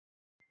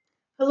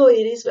Hello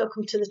Aries,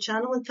 welcome to the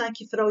channel and thank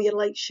you for all your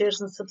likes,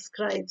 shares and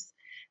subscribes.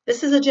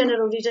 This is a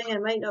general reading and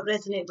it might not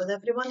resonate with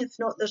everyone. If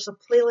not, there's a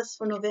playlist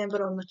for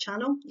November on my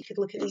channel. You could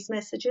look at these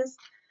messages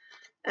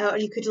or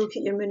you could look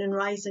at your moon and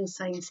rising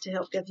signs to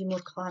help give you more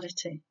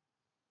clarity.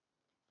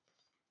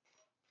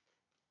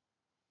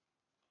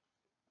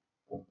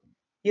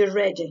 You're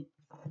ready.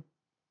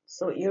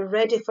 So you're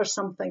ready for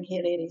something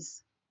here,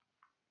 Aries.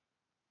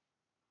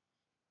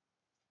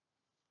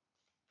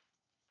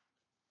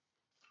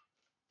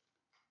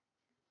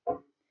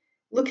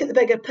 Look at the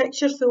bigger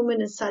picture, full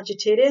moon in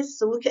Sagittarius.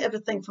 So look at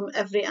everything from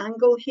every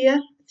angle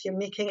here. If you're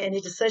making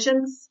any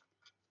decisions,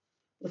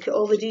 look at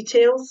all the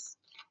details.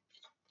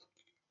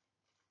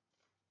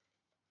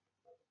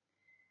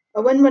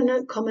 A win-win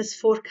outcome is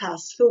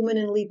forecast, full moon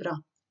in Libra.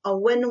 A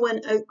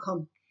win-win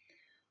outcome.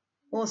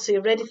 Oh, so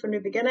you're ready for new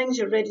beginnings,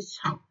 you're ready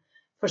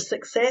for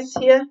success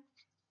here.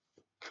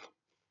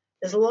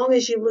 As long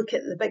as you look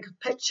at the bigger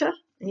picture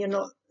and you're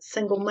not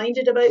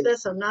single-minded about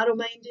this or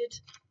narrow-minded,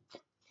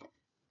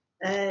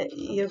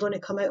 you're going to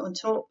come out on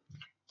top.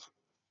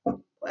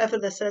 Whatever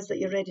this is that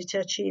you're ready to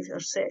achieve or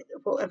set,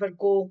 whatever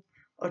goal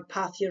or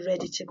path you're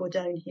ready to go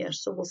down here.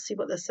 So we'll see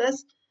what this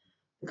is.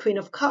 The Queen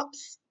of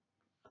Cups.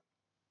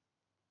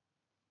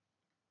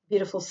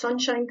 Beautiful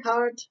sunshine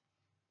card.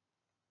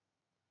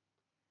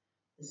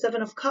 The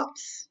Seven of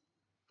Cups.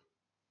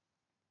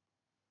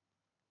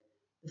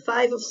 The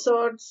Five of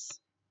Swords.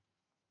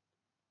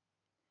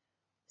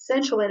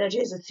 Central energy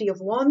is the Three of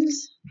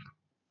Wands.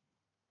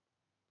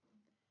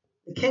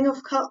 The King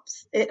of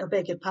Cups, I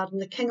beg your pardon,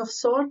 the King of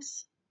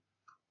Swords.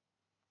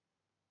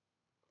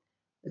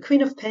 The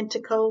Queen of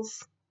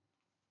Pentacles.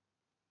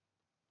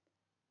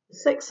 The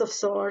Six of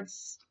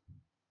Swords.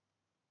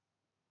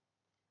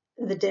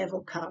 And the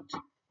Devil card.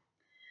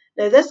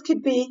 Now this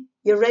could be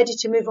you're ready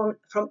to move on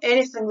from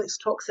anything that's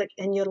toxic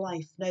in your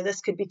life. Now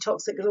this could be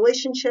toxic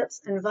relationships,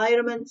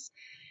 environments,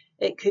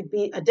 it could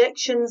be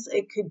addictions,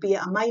 it could be a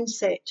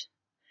mindset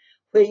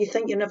where you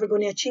think you're never going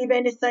to achieve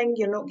anything,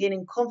 you're not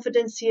gaining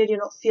confidence here, you're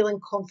not feeling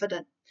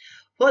confident.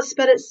 What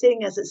Spirit's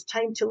saying is it's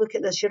time to look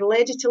at this. You're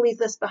ready to leave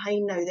this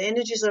behind now. The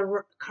energies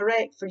are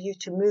correct for you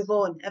to move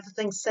on.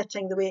 Everything's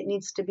sitting the way it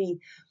needs to be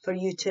for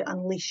you to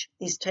unleash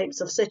these types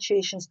of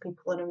situations,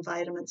 people and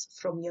environments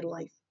from your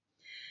life.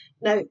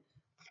 Now,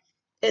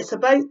 it's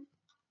about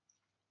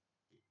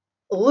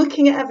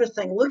looking at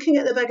everything, looking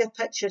at the bigger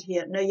picture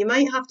here. Now, you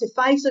might have to,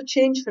 fives are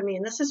change for me,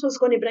 and this is what's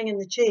going to bring in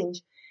the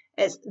change.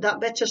 It's that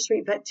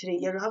bittersweet victory.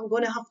 You're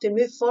going to have to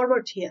move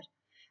forward here,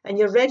 and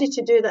you're ready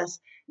to do this.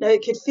 Now,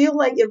 it could feel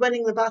like you're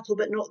winning the battle,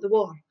 but not the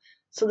war.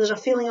 So there's a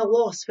feeling of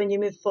loss when you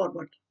move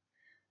forward.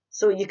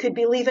 So you could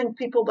be leaving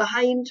people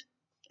behind.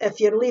 If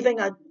you're leaving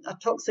a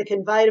toxic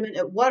environment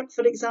at work,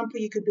 for example,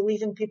 you could be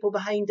leaving people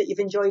behind that you've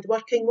enjoyed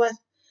working with.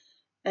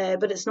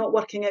 But it's not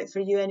working out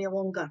for you any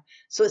longer.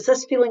 So it's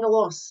this feeling of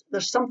loss.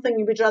 There's something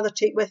you would rather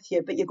take with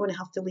you, but you're going to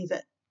have to leave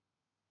it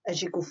as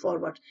you go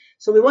forward.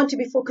 So we want to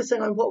be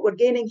focusing on what we're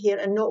gaining here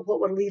and not what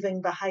we're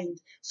leaving behind.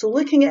 So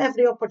looking at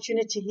every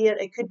opportunity here,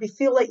 it could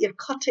feel like you're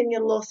cutting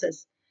your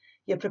losses.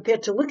 You're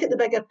prepared to look at the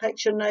bigger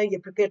picture now. You're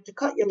prepared to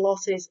cut your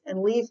losses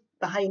and leave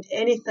behind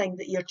anything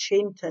that you're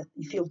chained to,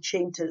 you feel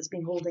chained to, that's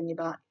been holding you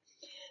back.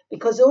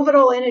 Because the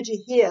overall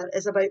energy here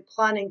is about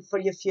planning for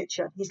your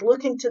future. He's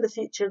looking to the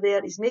future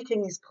there. He's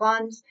making his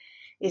plans.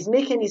 He's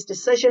making his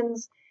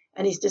decisions.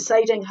 And he's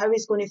deciding how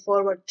he's going to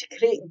forward to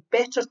create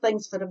better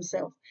things for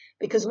himself.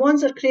 Because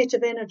one's a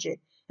creative energy.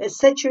 It's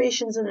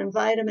situations and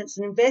environments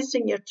and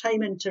investing your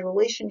time into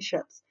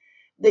relationships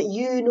that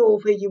you know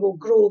where you will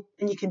grow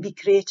and you can be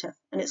creative.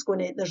 And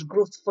there's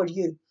growth for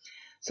you.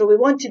 So we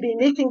want to be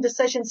making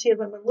decisions here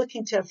when we're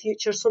looking to our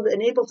future so that it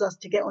enables us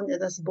to get onto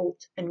this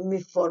boat and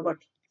move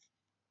forward.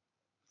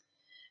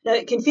 Now,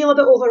 it can feel a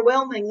bit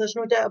overwhelming, there's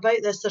no doubt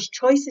about this. There's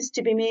choices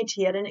to be made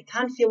here, and it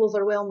can feel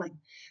overwhelming.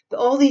 But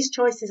all these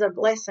choices are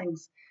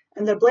blessings,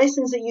 and they're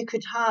blessings that you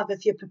could have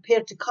if you're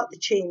prepared to cut the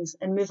chains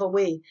and move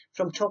away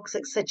from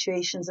toxic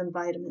situations,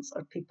 environments,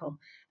 or people.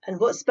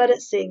 And what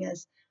Spirit's saying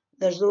is,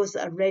 there's those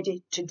that are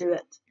ready to do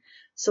it.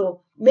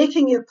 So,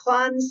 making your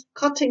plans,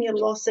 cutting your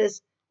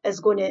losses, is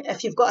going to,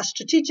 if you've got a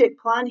strategic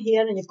plan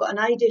here, and you've got an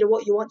idea of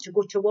what you want to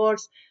go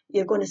towards,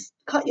 you're going to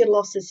cut your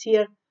losses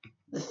here.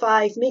 The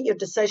five, make your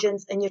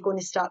decisions, and you're going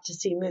to start to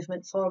see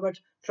movement forward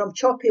from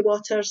choppy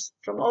waters,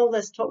 from all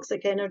this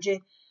toxic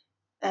energy.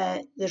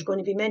 There's going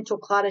to be mental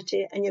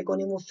clarity, and you're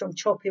going to move from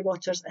choppy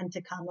waters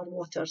into calmer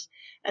waters.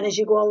 And as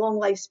you go along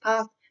life's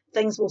path,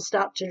 things will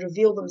start to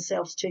reveal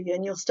themselves to you,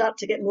 and you'll start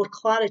to get more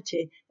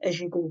clarity as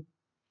you go.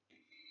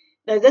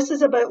 Now, this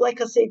is about,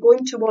 like I say,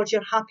 going towards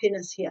your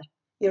happiness here.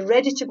 You're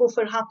ready to go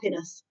for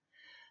happiness.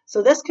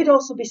 So this could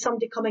also be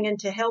somebody coming in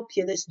to help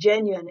you that's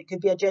genuine. It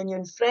could be a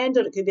genuine friend,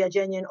 or it could be a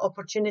genuine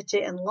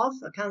opportunity in love,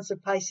 a Cancer,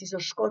 Pisces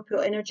or Scorpio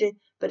energy,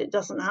 but it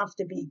doesn't have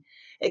to be.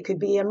 It could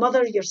be your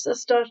mother, your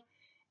sister,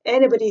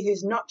 anybody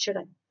who's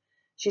nurturing.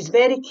 She's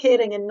very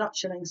caring and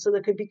nurturing, so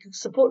there could be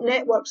support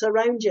networks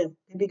around you.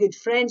 There could be good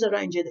friends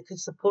around you that could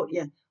support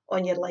you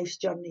on your life's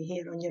journey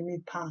here, on your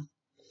new path.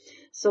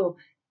 So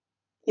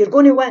you're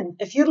going to win.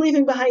 If you're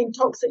leaving behind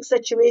toxic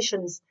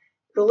situations,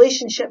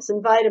 relationships,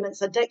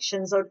 environments,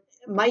 addictions, or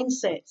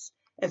mindsets.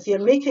 If you're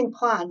making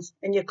plans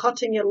and you're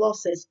cutting your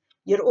losses,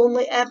 you're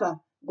only ever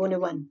going to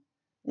win.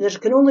 There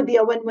can only be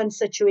a win-win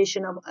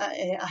situation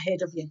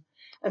ahead of you.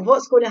 And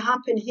what's going to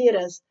happen here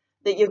is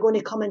that you're going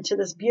to come into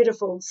this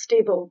beautiful,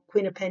 stable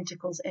Queen of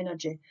Pentacles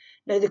energy.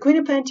 Now, the Queen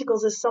of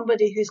Pentacles is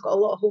somebody who's got a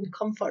lot of home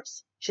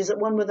comforts. She's at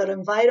one with her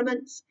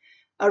environments,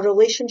 her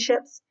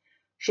relationships.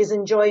 She's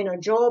enjoying her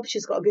job.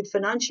 She's got a good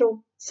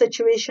financial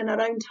situation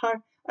around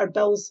her. Her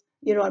bills,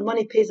 her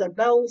money pays her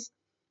bills.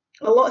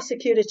 A lot of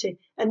security.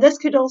 And this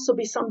could also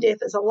be someday, if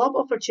it's a love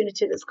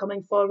opportunity that's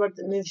coming forward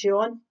that moves you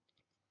on.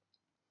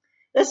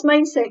 This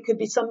mindset could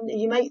be something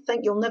you might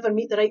think you'll never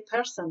meet the right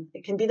person.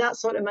 It can be that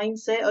sort of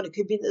mindset, or it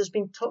could be that there's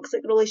been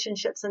toxic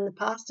relationships in the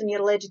past and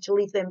you're ready to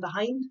leave them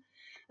behind.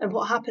 And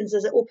what happens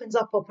is it opens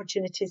up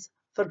opportunities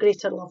for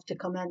greater love to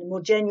come in,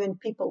 more genuine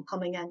people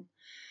coming in.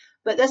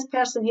 But this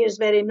person here is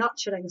very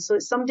nurturing. So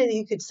it's somebody that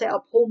you could set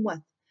up home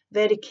with.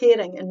 Very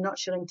caring and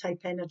nurturing type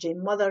energy.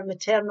 Mother,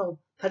 maternal,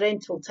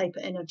 parental type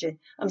of energy.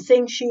 I'm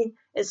saying she,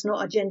 it's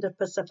not a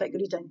gender-specific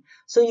reading.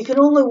 So you can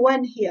only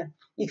win here.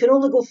 You can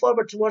only go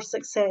forward towards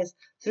success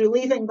through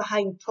leaving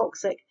behind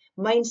toxic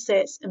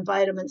mindsets,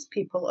 environments,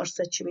 people, or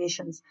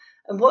situations.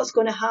 And what's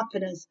going to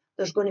happen is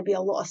there's going to be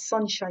a lot of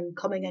sunshine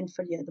coming in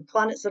for you. The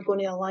planets are going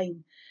to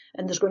align,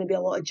 and there's going to be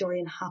a lot of joy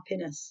and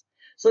happiness.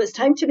 So it's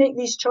time to make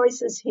these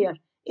choices here,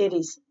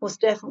 Aries, most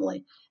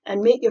definitely,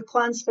 and make your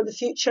plans for the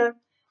future.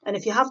 And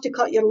if you have to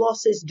cut your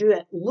losses, do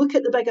it. Look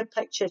at the bigger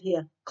picture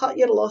here. Cut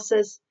your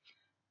losses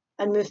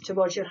and move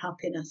towards your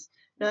happiness.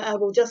 Now, I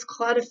will just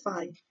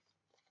clarify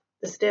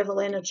this devil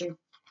energy.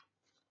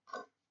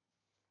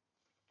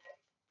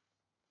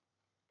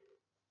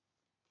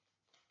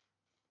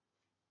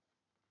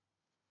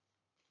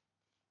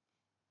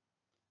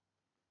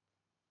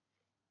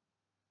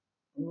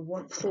 And we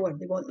want 4.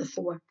 They want the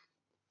 4.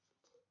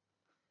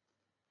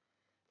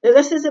 Now,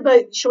 this is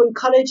about showing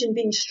courage and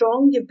being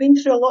strong. You've been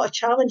through a lot of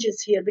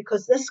challenges here,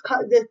 because this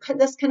kind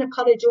of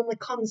courage only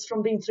comes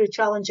from being through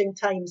challenging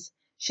times.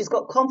 She's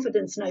got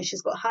confidence now.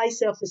 She's got high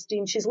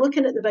self-esteem. She's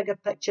looking at the bigger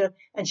picture,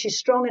 and she's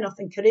strong enough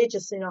and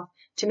courageous enough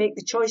to make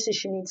the choices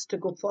she needs to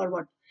go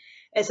forward.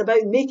 It's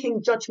about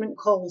making judgment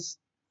calls.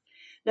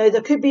 Now,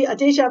 there could be a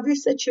deja vu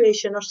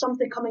situation or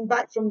something coming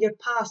back from your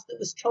past that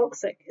was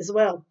toxic as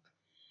well.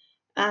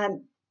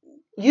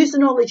 Use the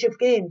knowledge you've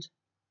gained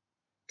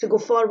to go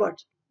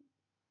forward,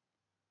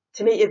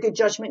 to make your good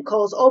judgment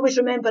calls. Always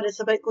remember, it's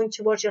about going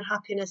towards your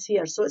happiness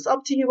here. So it's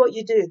up to you what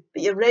you do,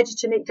 but you're ready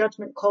to make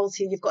judgment calls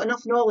here. You've got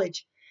enough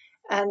knowledge,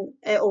 and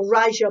it'll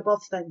rise you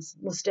above things,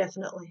 most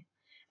definitely.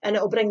 And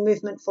it'll bring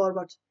movement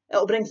forward.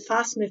 It'll bring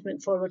fast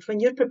movement forward. When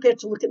you're prepared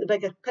to look at the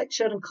bigger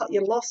picture and cut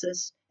your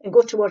losses and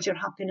go towards your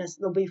happiness,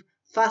 there'll be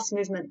fast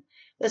movement.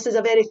 This is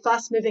a very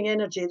fast-moving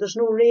energy. There's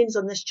no reins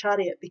on this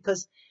chariot,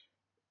 because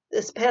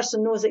this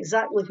person knows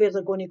exactly where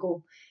they're going to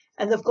go.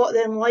 And they've got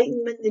the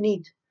enlightenment they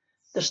need.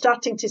 They're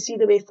starting to see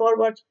the way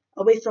forward,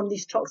 away from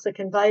these toxic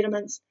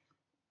environments,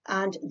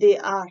 and they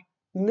are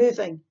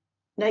moving.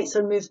 Knights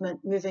are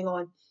moving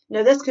on.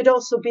 Now, this could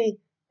also be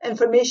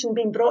information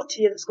being brought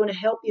to you that's going to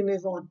help you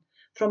move on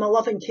from a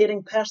loving,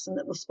 caring person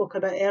that we spoke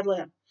about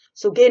earlier.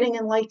 So gaining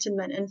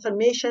enlightenment,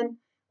 information,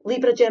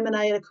 Libra,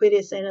 Gemini, and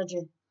Aquarius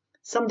energy.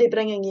 Somebody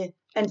bringing you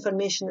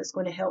information that's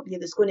going to help you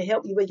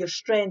with your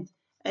strength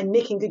and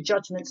making good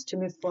judgments to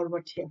move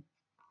forward here.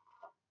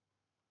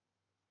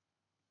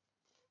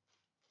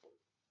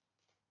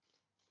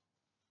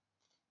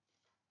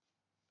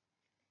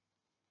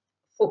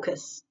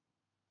 Focus.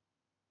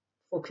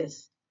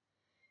 Focus.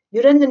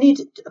 You're in the need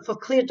for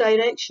clear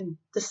direction.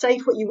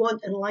 Decide what you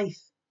want in life.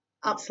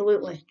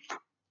 Absolutely.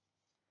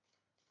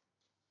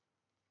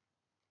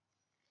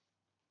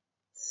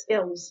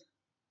 Skills.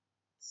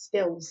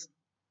 Skills.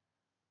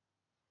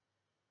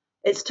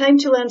 It's time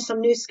to learn some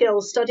new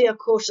skills, study a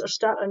course, or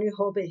start a new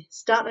hobby.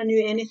 Start a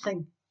new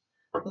anything.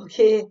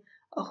 Okay,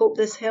 I hope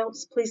this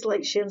helps. Please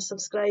like, share, and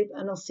subscribe,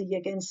 and I'll see you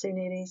again soon,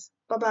 Aries.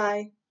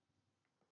 Bye-bye.